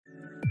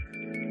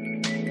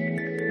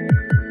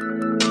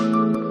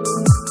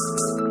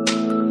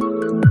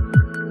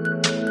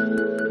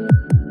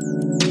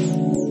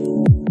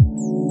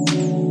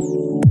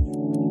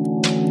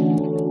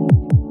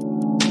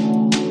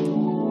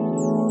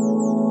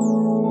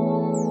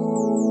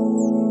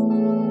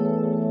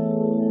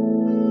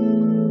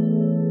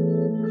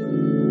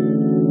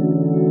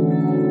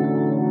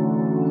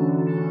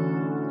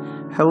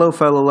Hello,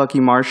 fellow lucky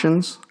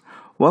Martians.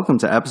 Welcome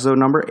to episode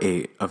number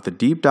 8 of the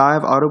deep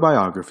dive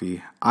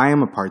autobiography, I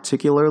Am a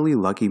Particularly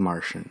Lucky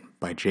Martian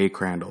by Jay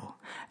Crandall,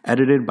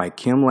 edited by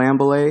Kim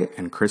Lambolet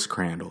and Chris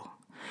Crandall.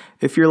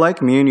 If you're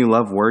like me and you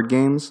love word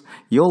games,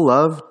 you'll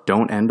love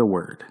Don't End a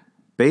Word.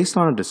 Based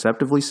on a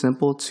deceptively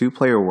simple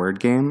 2-player word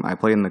game I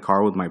played in the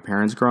car with my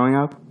parents growing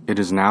up, it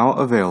is now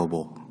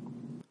available.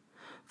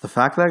 The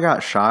fact that I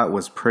got shot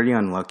was pretty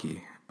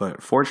unlucky,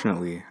 but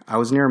fortunately, I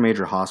was near a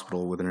major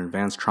hospital with an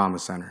advanced trauma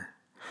center.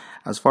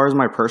 As far as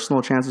my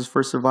personal chances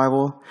for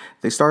survival,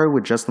 they started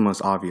with just the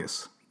most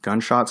obvious,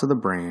 gunshot to the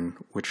brain,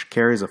 which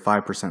carries a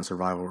 5%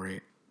 survival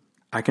rate.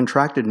 I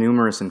contracted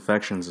numerous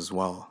infections as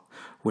well,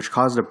 which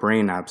caused a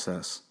brain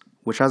abscess,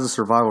 which has a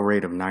survival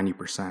rate of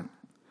 90%.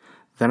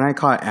 Then I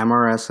caught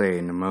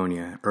MRSA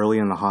pneumonia early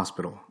in the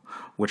hospital,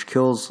 which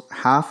kills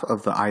half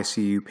of the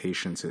ICU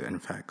patients it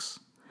infects,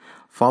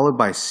 followed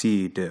by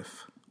C.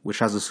 diff, which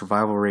has a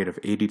survival rate of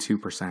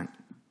 82%.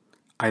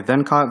 I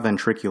then caught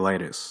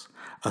ventriculitis,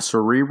 a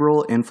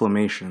cerebral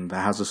inflammation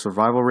that has a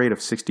survival rate of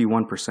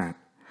 61%,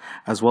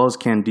 as well as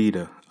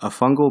Candida, a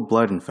fungal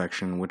blood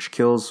infection which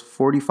kills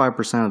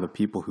 45% of the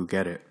people who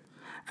get it.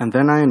 And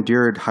then I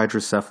endured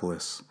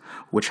hydrocephalus,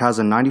 which has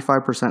a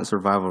 95%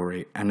 survival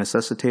rate and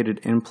necessitated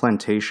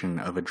implantation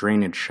of a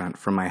drainage shunt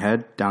from my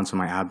head down to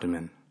my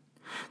abdomen.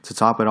 To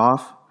top it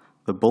off,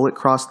 the bullet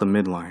crossed the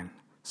midline,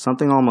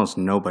 something almost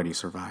nobody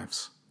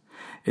survives.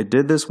 It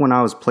did this when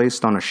I was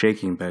placed on a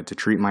shaking bed to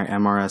treat my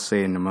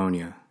MRSA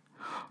pneumonia.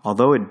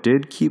 Although it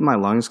did keep my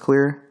lungs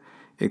clear,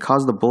 it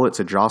caused the bullet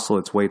to jostle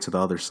its way to the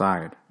other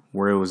side,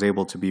 where it was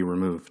able to be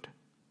removed.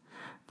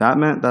 That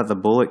meant that the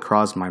bullet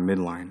crossed my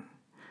midline.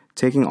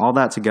 Taking all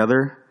that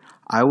together,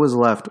 I was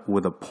left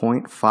with a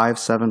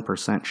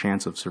 0.57%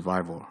 chance of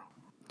survival.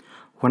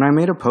 When I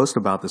made a post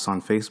about this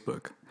on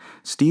Facebook,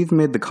 Steve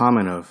made the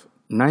comment of,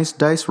 "Nice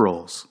dice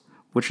rolls,"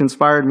 which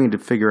inspired me to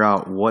figure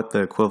out what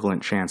the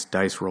equivalent chance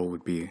dice roll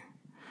would be.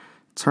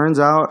 Turns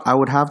out I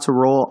would have to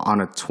roll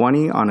on a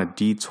 20 on a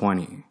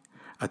D20,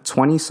 a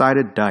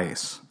 20-sided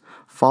dice,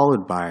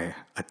 followed by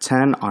a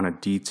 10 on a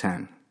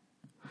D10.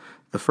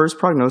 The first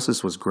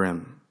prognosis was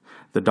grim.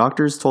 The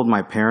doctors told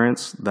my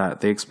parents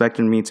that they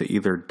expected me to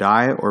either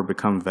die or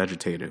become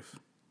vegetative.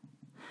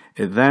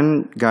 It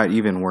then got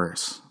even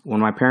worse, when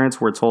my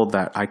parents were told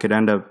that I could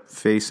end up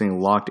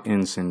facing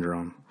locked-in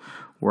syndrome,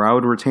 where I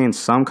would retain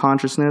some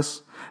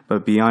consciousness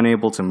but be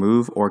unable to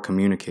move or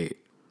communicate.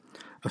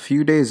 A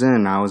few days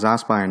in, I was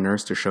asked by a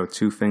nurse to show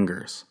 2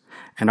 fingers,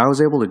 and I was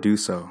able to do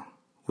so,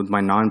 with my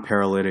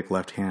non-paralytic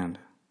left hand.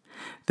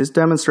 This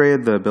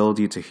demonstrated the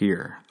ability to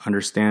hear,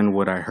 understand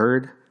what I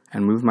heard,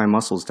 and move my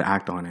muscles to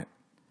act on it.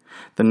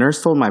 The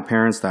nurse told my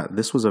parents that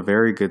this was a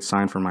very good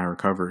sign for my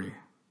recovery.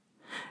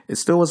 It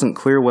still wasn't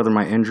clear whether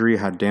my injury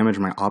had damaged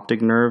my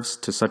optic nerves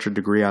to such a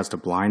degree as to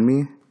blind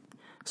me,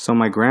 so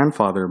my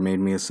grandfather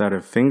made me a set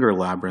of finger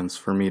labyrinths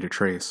for me to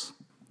trace.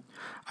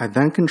 I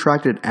then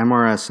contracted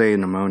MRSA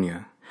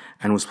pneumonia,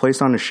 and was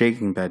placed on a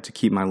shaking bed to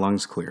keep my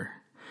lungs clear.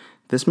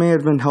 This may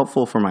have been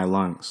helpful for my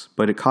lungs,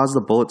 but it caused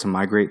the bullet to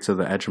migrate to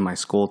the edge of my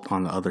skull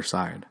on the other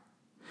side.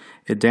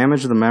 It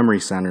damaged the memory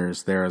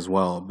centers there as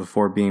well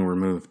before being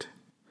removed.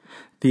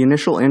 The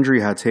initial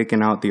injury had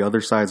taken out the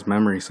other side's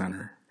memory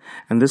center,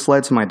 and this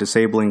led to my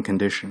disabling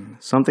condition,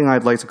 something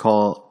I'd like to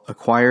call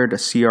acquired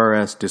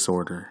CRS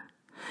disorder.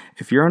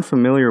 If you're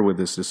unfamiliar with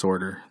this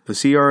disorder, the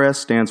CRS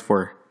stands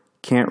for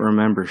can't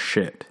remember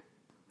shit.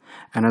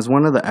 And as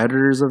one of the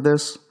editors of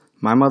this,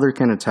 my mother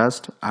can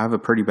attest I have a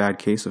pretty bad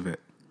case of it.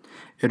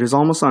 It is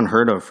almost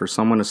unheard of for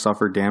someone to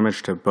suffer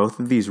damage to both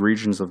of these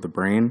regions of the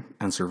brain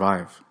and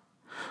survive.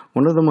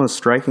 One of the most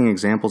striking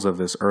examples of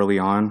this early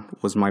on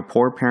was my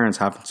poor parents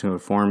having to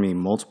inform me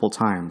multiple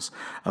times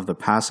of the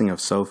passing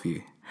of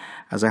Sophie,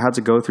 as I had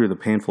to go through the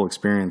painful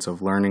experience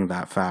of learning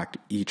that fact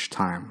each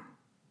time.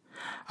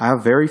 I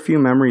have very few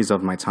memories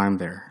of my time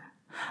there.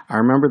 I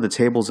remember the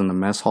tables in the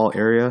mess hall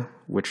area,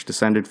 which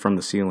descended from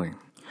the ceiling.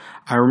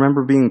 I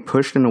remember being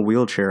pushed in a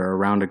wheelchair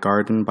around a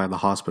garden by the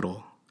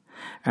hospital.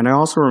 And I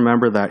also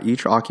remember that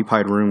each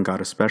occupied room got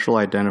a special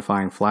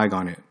identifying flag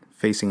on it,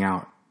 facing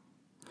out.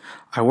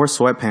 I wore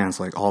sweatpants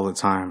like all the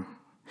time.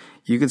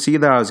 You could see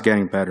that I was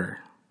getting better.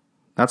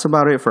 That's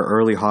about it for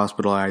early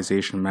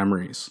hospitalization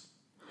memories.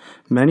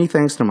 Many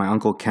thanks to my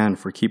Uncle Ken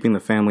for keeping the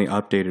family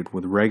updated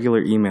with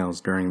regular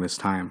emails during this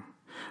time,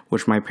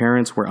 which my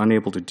parents were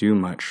unable to do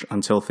much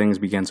until things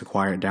began to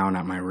quiet down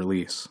at my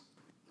release.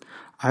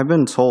 I've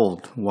been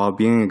told, while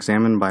being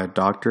examined by a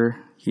doctor,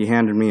 he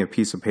handed me a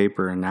piece of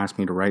paper and asked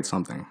me to write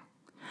something,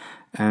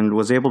 and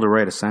was able to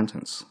write a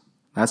sentence.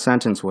 That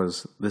sentence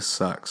was, "This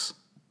sucks."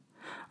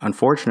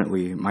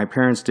 Unfortunately, my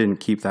parents didn't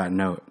keep that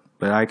note,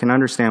 but I can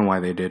understand why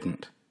they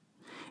didn't.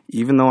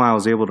 Even though I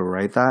was able to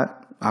write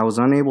that, I was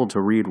unable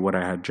to read what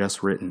I had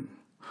just written,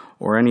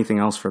 or anything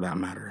else for that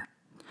matter.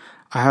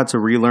 I had to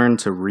relearn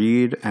to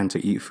read and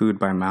to eat food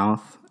by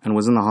mouth, and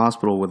was in the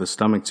hospital with a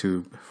stomach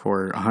tube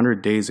for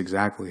 100 days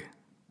exactly.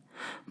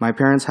 My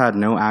parents had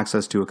no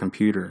access to a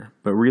computer,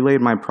 but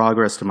relayed my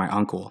progress to my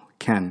uncle,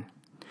 Ken,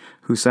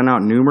 who sent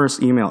out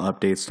numerous email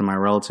updates to my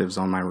relatives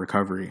on my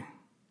recovery.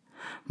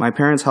 My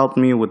parents helped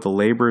me with the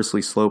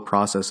laboriously slow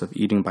process of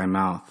eating by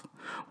mouth,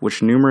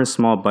 with numerous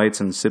small bites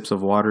and sips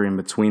of water in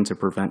between to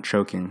prevent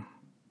choking.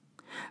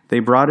 They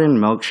brought in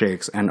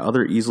milkshakes and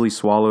other easily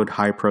swallowed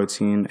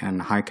high-protein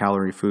and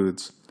high-calorie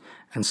foods,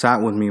 and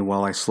sat with me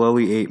while I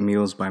slowly ate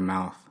meals by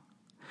mouth.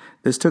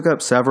 This took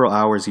up several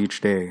hours each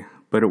day,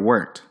 but it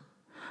worked.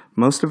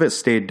 Most of it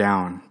stayed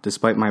down,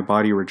 despite my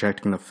body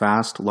rejecting the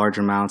fast, large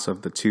amounts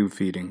of the tube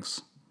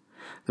feedings.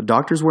 The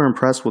doctors were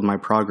impressed with my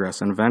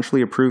progress and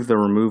eventually approved the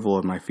removal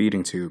of my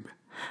feeding tube,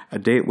 a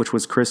date which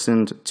was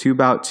christened Tube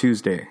Out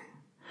Tuesday.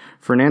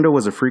 Fernando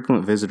was a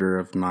frequent visitor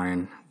of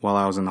mine while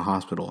I was in the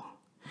hospital.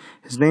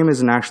 His name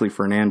isn't actually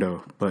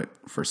Fernando, but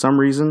for some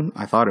reason,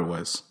 I thought it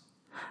was.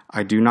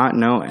 I do not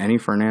know any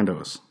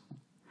Fernandos.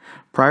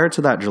 Prior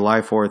to that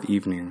July 4th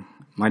evening,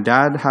 my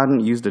dad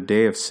hadn't used a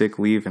day of sick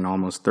leave in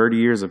almost 30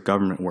 years of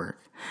government work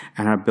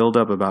and had built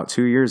up about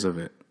 2 years of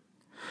it.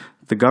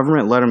 The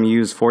government let him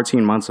use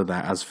 14 months of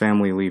that as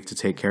family leave to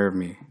take care of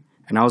me,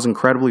 and I was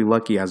incredibly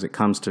lucky as it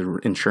comes to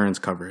insurance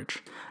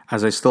coverage,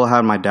 as I still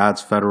had my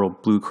dad's federal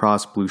Blue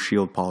Cross Blue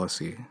Shield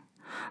policy,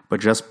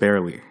 but just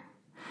barely.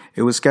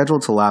 It was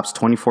scheduled to lapse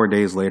 24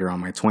 days later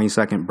on my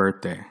 22nd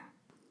birthday.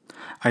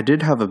 I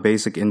did have a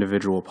basic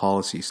individual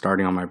policy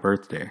starting on my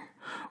birthday,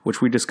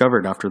 which we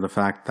discovered after the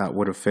fact that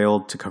would have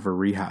failed to cover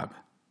rehab.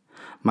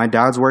 My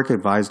dad's work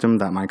advised him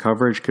that my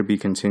coverage could be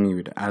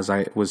continued as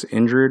I was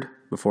injured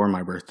before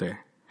my birthday,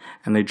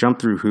 and they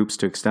jumped through hoops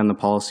to extend the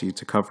policy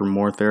to cover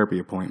more therapy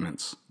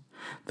appointments.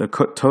 The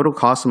total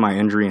cost of my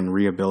injury and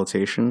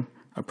rehabilitation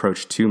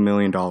approached $2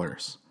 million.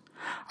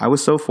 I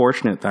was so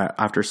fortunate that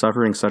after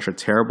suffering such a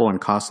terrible and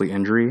costly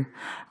injury,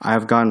 I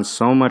have gotten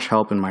so much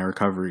help in my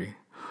recovery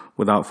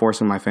without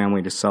forcing my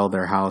family to sell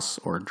their house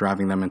or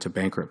driving them into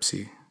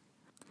bankruptcy.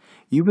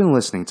 You've been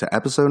listening to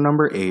episode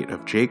number 8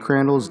 of Jay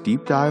Crandall's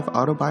Deep Dive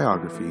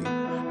Autobiography,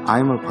 I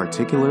Am a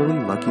Particularly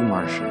Lucky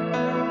Martian.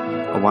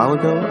 A while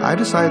ago, I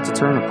decided to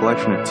turn a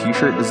collection of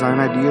t-shirt design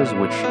ideas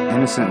which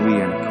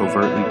innocently and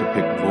covertly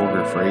depict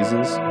vulgar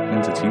phrases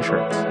into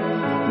t-shirts.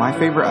 My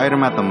favorite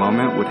item at the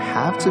moment would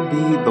have to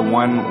be the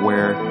one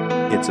where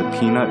it's a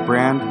peanut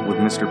brand with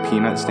Mr.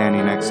 Peanut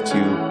standing next to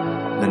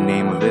the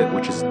name of it,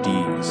 which is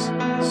D's.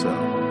 So,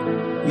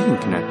 you can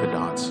connect the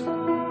dots.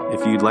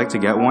 If you'd like to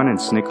get one and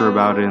snicker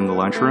about it in the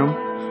lunchroom,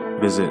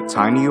 visit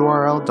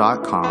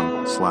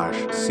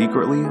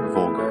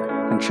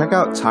tinyurl.com/secretlyvulgar and check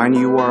out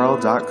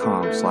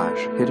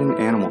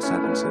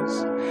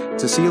tinyurl.com/hiddenanimalsentences.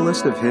 To see a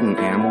list of hidden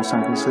animal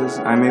sentences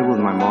I made with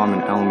my mom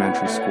in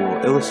elementary school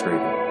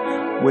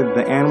illustrated, with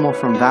the animal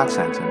from that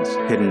sentence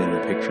hidden in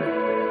the picture.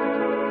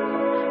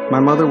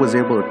 My mother was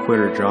able to quit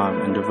her job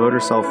and devote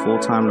herself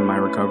full-time to my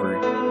recovery.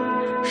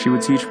 She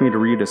would teach me to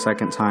read a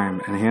second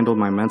time and handled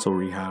my mental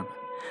rehab,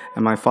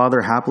 and my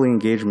father happily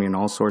engaged me in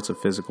all sorts of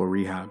physical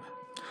rehab.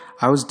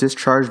 I was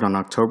discharged on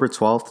October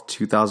 12th,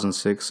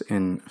 2006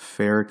 in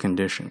fair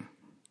condition.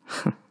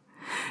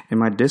 In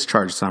my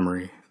discharge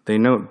summary, they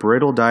note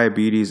brittle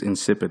diabetes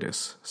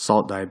insipidus,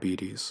 salt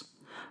diabetes,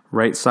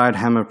 right side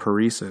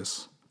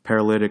hemiparesis,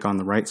 paralytic on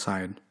the right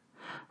side,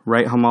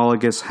 right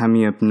homologous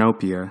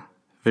hemianopia,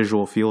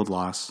 visual field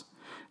loss,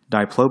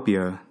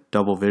 diplopia,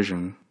 double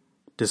vision,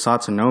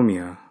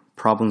 dysautonomia,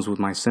 problems with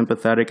my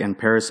sympathetic and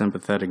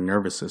parasympathetic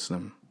nervous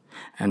system,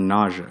 and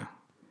nausea.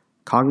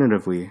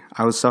 Cognitively,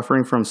 I was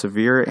suffering from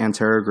severe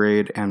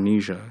anterograde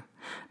amnesia,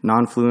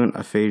 non-fluent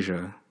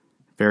aphasia,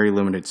 very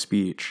limited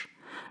speech,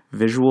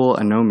 visual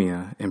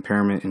anomia,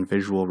 impairment in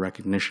visual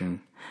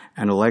recognition,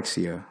 and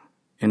alexia,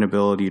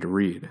 inability to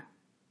read.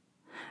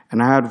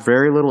 And I had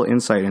very little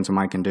insight into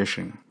my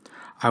condition.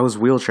 I was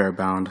wheelchair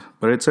bound,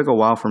 but it took a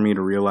while for me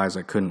to realize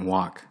I couldn't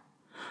walk.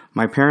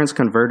 My parents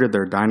converted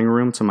their dining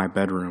room to my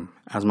bedroom,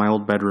 as my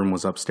old bedroom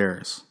was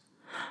upstairs.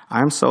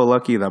 I am so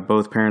lucky that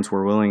both parents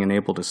were willing and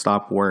able to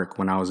stop work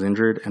when I was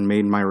injured and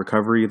made my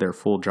recovery their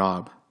full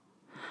job.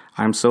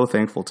 I am so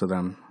thankful to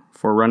them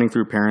for running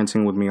through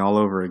parenting with me all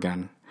over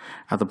again,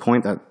 at the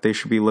point that they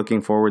should be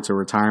looking forward to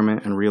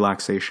retirement and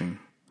relaxation.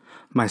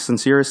 My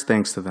sincerest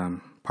thanks to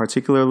them,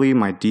 particularly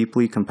my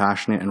deeply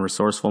compassionate and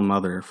resourceful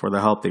mother for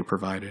the help they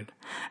provided,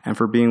 and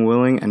for being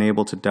willing and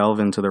able to delve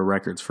into their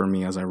records for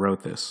me as I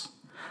wrote this.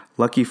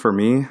 Lucky for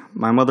me,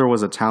 my mother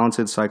was a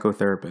talented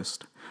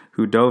psychotherapist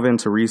who dove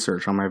into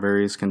research on my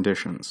various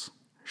conditions.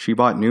 She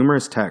bought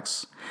numerous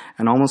texts,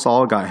 and almost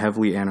all got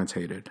heavily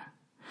annotated.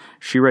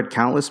 She read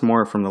countless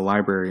more from the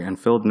library and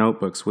filled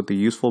notebooks with the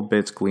useful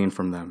bits gleaned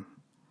from them.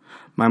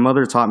 My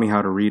mother taught me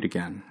how to read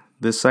again,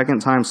 this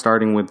second time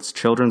starting with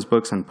children's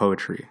books and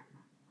poetry.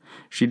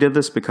 She did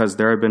this because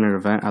there had been an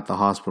event at the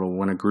hospital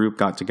when a group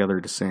got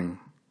together to sing.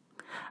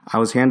 I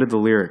was handed the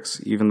lyrics,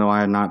 even though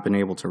I had not been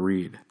able to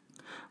read.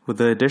 With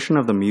the addition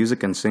of the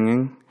music and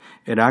singing,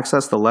 it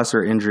accessed the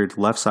lesser injured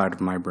left side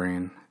of my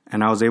brain,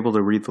 and I was able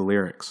to read the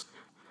lyrics,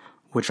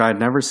 which I had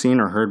never seen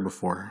or heard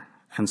before,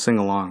 and sing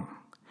along.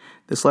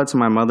 This led to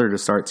my mother to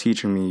start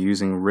teaching me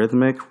using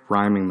rhythmic,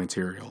 rhyming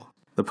material.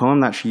 The poem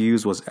that she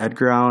used was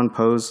Edgar Allan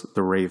Poe's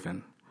The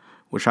Raven,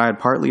 which I had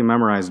partly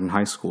memorized in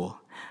high school,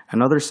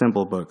 and other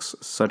simple books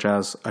such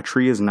as A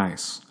Tree is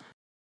Nice.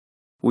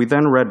 We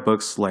then read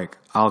books like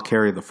I'll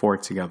Carry the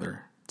Fork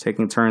together,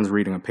 taking turns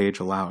reading a page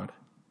aloud.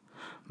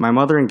 My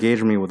mother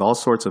engaged me with all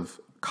sorts of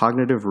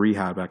cognitive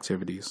rehab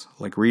activities,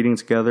 like reading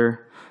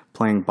together,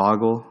 playing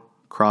Boggle,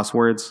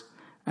 crosswords,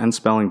 and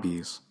spelling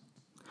bees.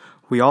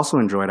 We also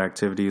enjoyed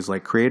activities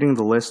like creating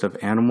the list of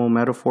animal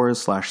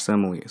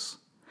metaphors/similes.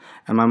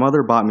 And my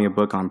mother bought me a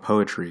book on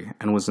poetry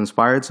and was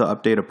inspired to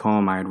update a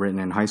poem I had written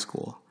in high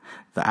school,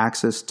 The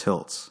Axis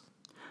Tilts,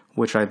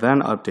 which I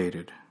then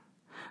updated.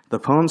 The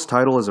poem's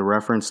title is a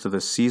reference to the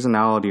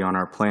seasonality on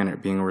our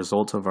planet being a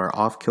result of our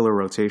off-kilter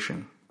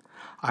rotation.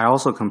 I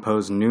also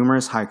composed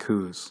numerous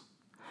haikus.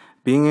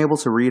 Being able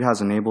to read has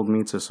enabled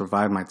me to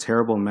survive my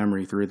terrible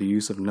memory through the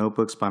use of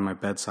notebooks by my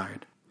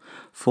bedside,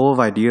 full of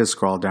ideas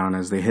scrawled down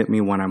as they hit me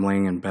when I'm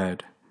laying in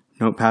bed,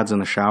 notepads in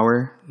the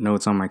shower,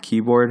 notes on my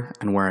keyboard,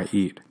 and where I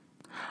eat.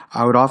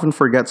 I would often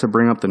forget to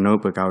bring up the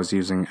notebook I was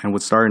using and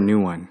would start a new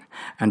one,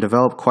 and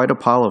develop quite a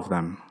pile of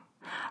them.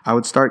 I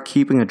would start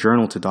keeping a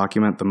journal to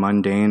document the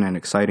mundane and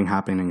exciting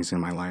happenings in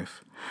my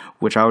life,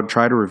 which I would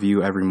try to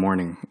review every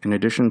morning, in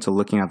addition to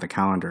looking at the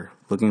calendar,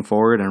 looking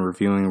forward and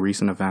reviewing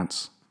recent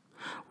events.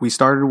 We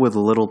started with a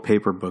little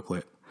paper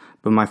booklet,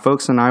 but my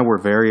folks and I were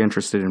very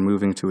interested in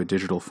moving to a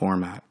digital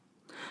format.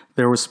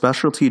 There was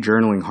specialty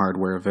journaling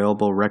hardware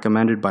available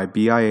recommended by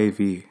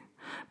BIAV,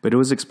 but it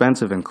was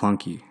expensive and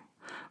clunky.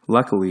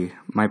 Luckily,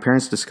 my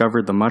parents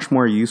discovered the much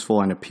more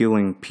useful and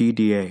appealing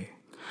PDA.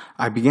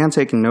 I began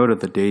taking note of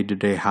the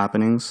day-to-day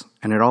happenings,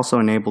 and it also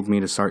enabled me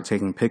to start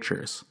taking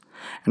pictures,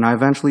 and I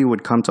eventually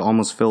would come to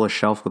almost fill a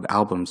shelf with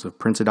albums of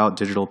printed out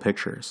digital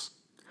pictures.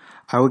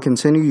 I would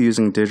continue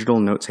using digital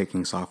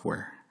note-taking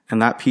software,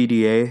 and that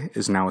PDA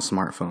is now a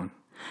smartphone,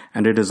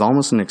 and it is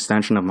almost an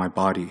extension of my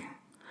body.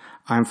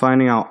 I am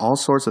finding out all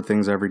sorts of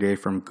things every day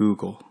from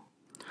Google.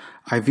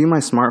 I view my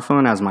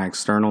smartphone as my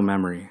external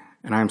memory,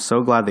 and I am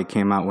so glad they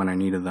came out when I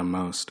needed them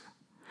most.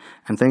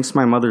 And thanks to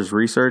my mother's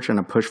research and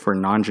a push for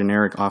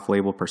non-generic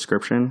off-label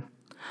prescription,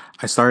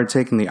 I started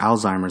taking the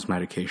Alzheimer's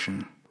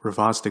medication,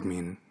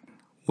 rivastigmine,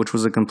 which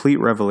was a complete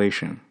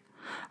revelation.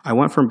 I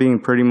went from being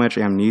pretty much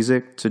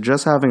amnesic to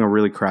just having a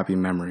really crappy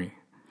memory.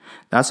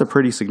 That's a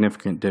pretty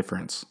significant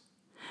difference.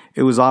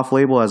 It was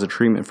off-label as a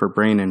treatment for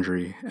brain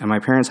injury, and my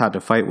parents had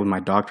to fight with my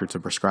doctor to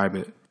prescribe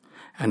it,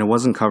 and it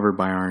wasn't covered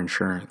by our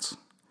insurance.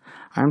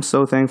 I am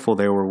so thankful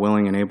they were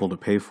willing and able to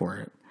pay for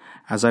it,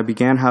 as I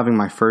began having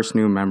my first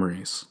new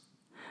memories.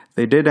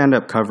 They did end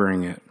up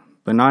covering it,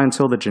 but not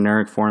until the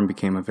generic form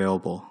became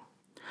available.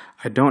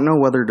 I don't know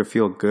whether to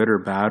feel good or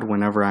bad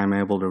whenever I am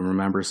able to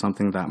remember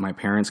something that my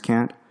parents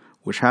can't,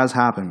 which has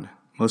happened,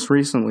 most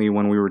recently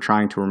when we were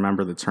trying to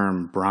remember the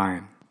term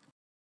brine.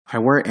 I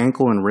wear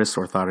ankle and wrist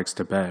orthotics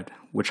to bed,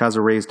 which has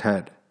a raised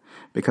head,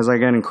 because I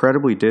get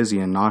incredibly dizzy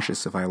and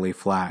nauseous if I lay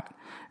flat,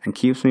 and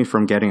keeps me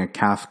from getting a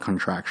calf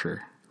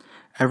contracture.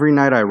 Every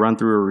night I run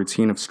through a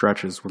routine of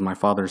stretches with my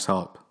father's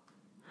help.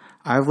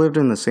 I have lived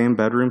in the same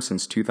bedroom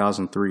since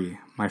 2003,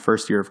 my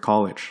first year of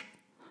college,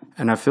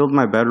 and I've filled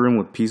my bedroom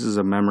with pieces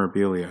of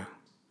memorabilia.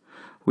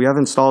 We have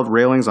installed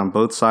railings on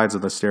both sides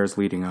of the stairs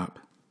leading up.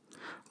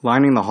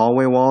 Lining the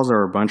hallway walls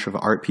are a bunch of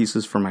art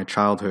pieces from my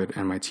childhood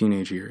and my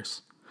teenage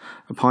years.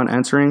 Upon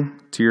entering,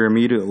 to your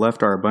immediate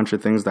left are a bunch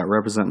of things that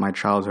represent my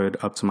childhood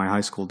up to my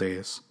high school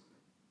days.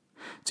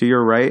 To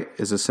your right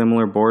is a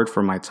similar board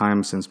from my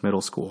time since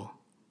middle school.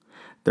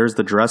 There's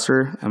the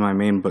dresser and my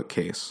main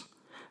bookcase.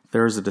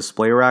 There is a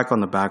display rack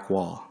on the back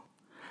wall.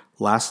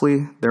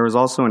 Lastly, there is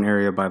also an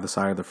area by the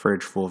side of the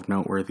fridge full of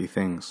noteworthy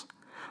things,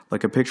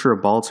 like a picture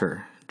of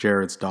Balter,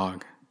 Jared's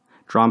dog,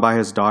 drawn by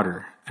his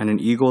daughter, and an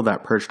eagle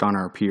that perched on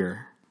our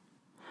pier.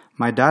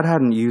 My dad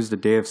hadn't used a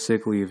day of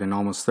sick leave in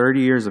almost 30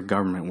 years of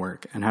government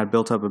work and had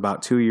built up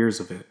about 2 years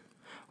of it,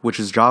 which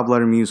his job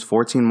let him use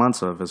 14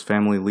 months of as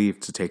family leave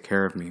to take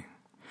care of me.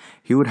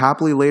 He would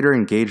happily later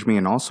engage me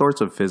in all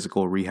sorts of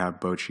physical rehab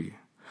bocce.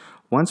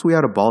 Once we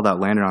had a ball that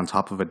landed on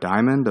top of a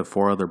diamond of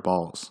 4 other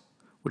balls,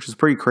 which is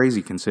pretty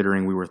crazy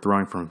considering we were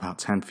throwing from about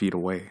 10 feet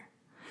away.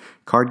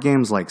 Card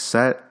games like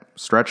set,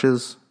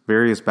 stretches,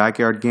 various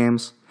backyard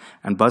games,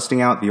 and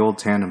busting out the old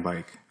tandem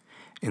bike.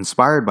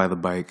 Inspired by the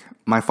bike,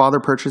 my father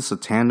purchased a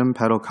tandem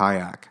pedal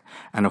kayak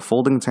and a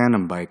folding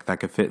tandem bike that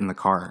could fit in the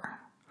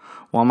car.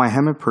 While my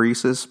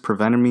hemiparesis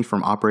prevented me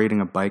from operating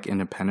a bike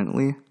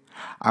independently,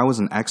 I was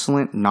an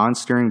excellent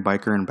non-steering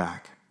biker in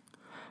back.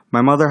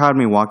 My mother had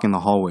me walk in the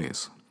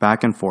hallways,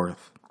 back and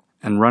forth,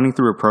 and running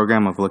through a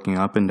program of looking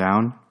up and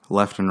down,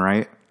 left and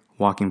right,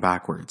 walking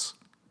backwards.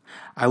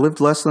 I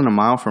lived less than a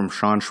mile from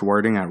Sean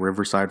Schwarting at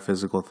Riverside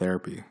Physical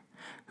Therapy,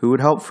 who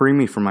would help free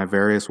me from my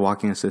various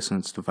walking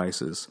assistance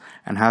devices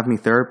and have me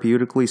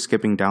therapeutically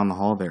skipping down the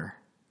hall there.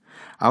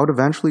 I would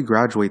eventually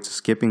graduate to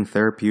skipping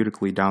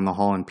therapeutically down the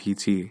hall in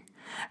PT,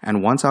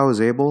 and once I was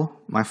able,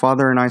 my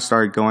father and I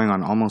started going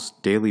on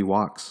almost daily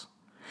walks.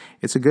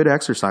 It's a good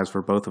exercise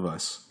for both of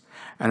us,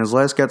 and has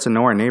let us get to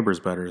know our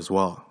neighbors better as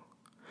well.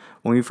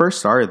 When we first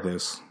started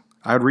this,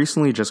 I had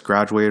recently just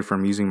graduated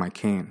from using my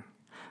cane,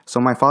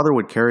 so my father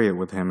would carry it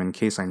with him in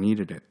case I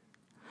needed it.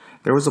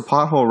 There was a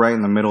pothole right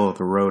in the middle of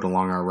the road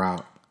along our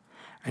route,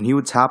 and he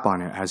would tap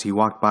on it as he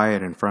walked by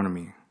it in front of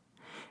me.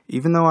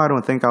 Even though I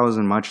don't think I was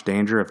in much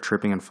danger of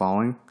tripping and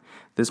falling,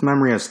 this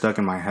memory has stuck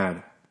in my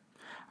head.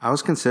 I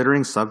was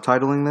considering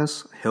subtitling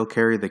this, "He'll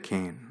Carry the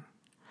Cane."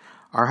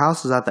 Our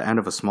house is at the end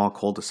of a small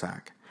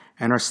cul-de-sac,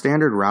 and our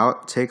standard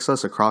route takes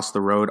us across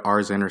the road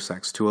ours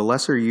intersects to a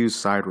lesser used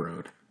side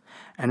road.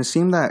 And it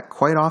seemed that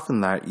quite often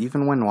that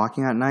even when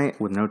walking at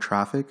night with no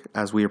traffic,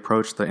 as we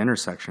approached the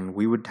intersection,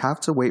 we would have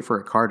to wait for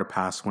a car to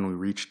pass when we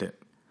reached it.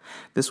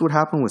 This would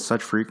happen with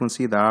such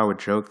frequency that I would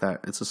joke that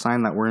it's a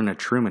sign that we're in a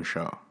Truman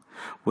Show,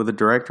 with the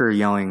director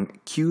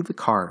yelling, "Cue the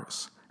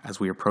cars," as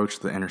we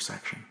approached the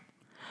intersection.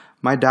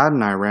 My dad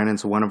and I ran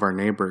into one of our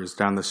neighbors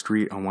down the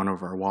street on one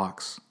of our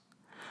walks.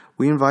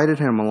 We invited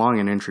him along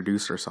and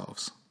introduced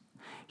ourselves.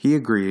 He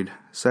agreed,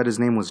 said his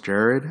name was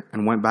Jared,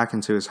 and went back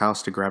into his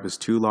house to grab his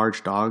 2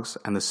 large dogs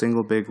and the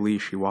single big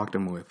leash he walked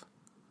him with.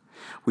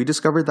 We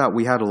discovered that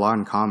we had a lot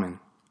in common,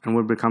 and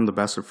would become the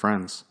best of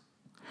friends.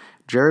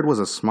 Jared was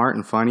a smart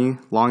and funny,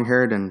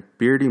 long-haired and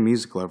beardy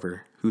music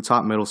lover who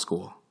taught middle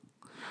school.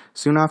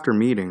 Soon after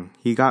meeting,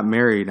 he got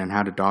married and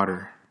had a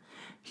daughter.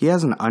 He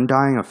has an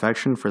undying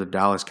affection for the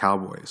Dallas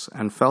Cowboys,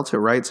 and felt it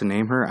right to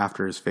name her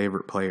after his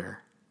favorite player.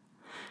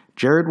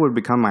 Jared would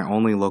become my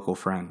only local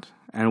friend,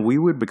 and we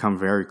would become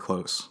very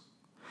close.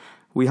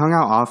 We hung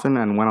out often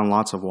and went on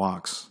lots of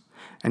walks,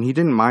 and he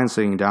didn't mind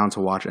sitting down to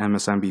watch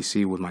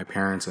MSNBC with my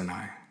parents and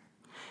I.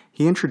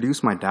 He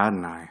introduced my dad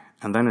and I,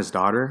 and then his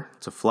daughter,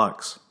 to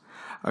Flux,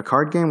 a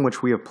card game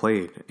which we have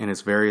played in its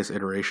various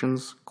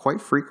iterations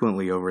quite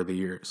frequently over the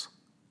years.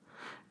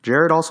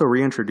 Jared also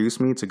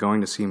reintroduced me to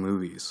going to see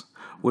movies,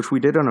 which we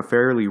did on a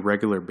fairly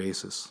regular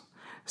basis,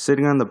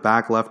 sitting on the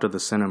back left of the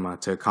cinema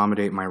to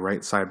accommodate my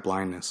right side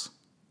blindness.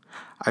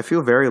 I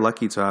feel very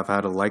lucky to have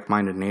had a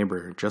like-minded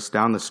neighbor just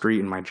down the street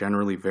in my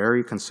generally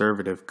very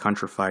conservative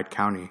countrified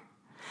county.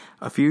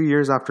 A few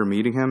years after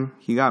meeting him,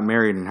 he got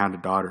married and had a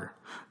daughter,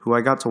 who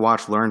I got to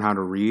watch learn how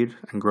to read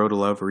and grow to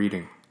love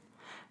reading.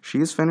 She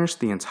has finished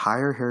the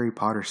entire Harry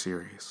Potter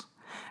series,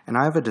 and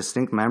I have a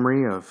distinct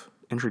memory of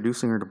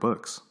introducing her to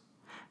books.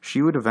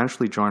 She would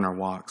eventually join our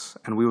walks,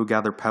 and we would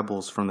gather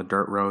pebbles from the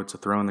dirt road to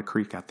throw in the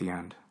creek at the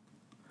end.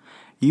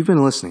 You've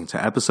been listening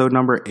to episode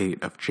number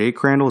 8 of Jay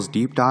Crandall's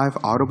Deep Dive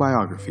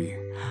Autobiography,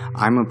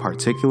 I'm a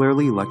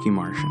Particularly Lucky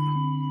Martian.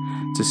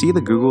 To see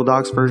the Google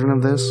Docs version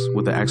of this,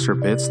 with the extra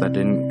bits that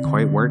didn't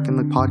quite work in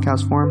the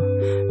podcast form,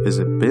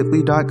 visit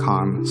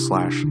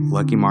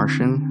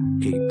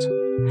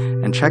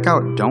bit.com/luckymartian8. And check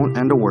out Don't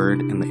End a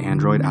Word in the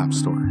Android App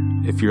Store,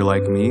 if you're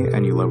like me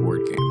and you love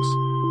word games.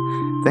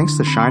 Thanks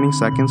to Shining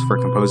Seconds for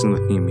composing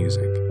the theme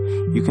music.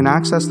 You can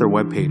access their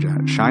webpage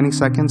at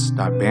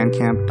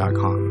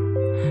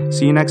shiningseconds.bandcamp.com.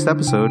 See you next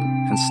episode,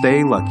 and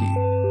stay lucky.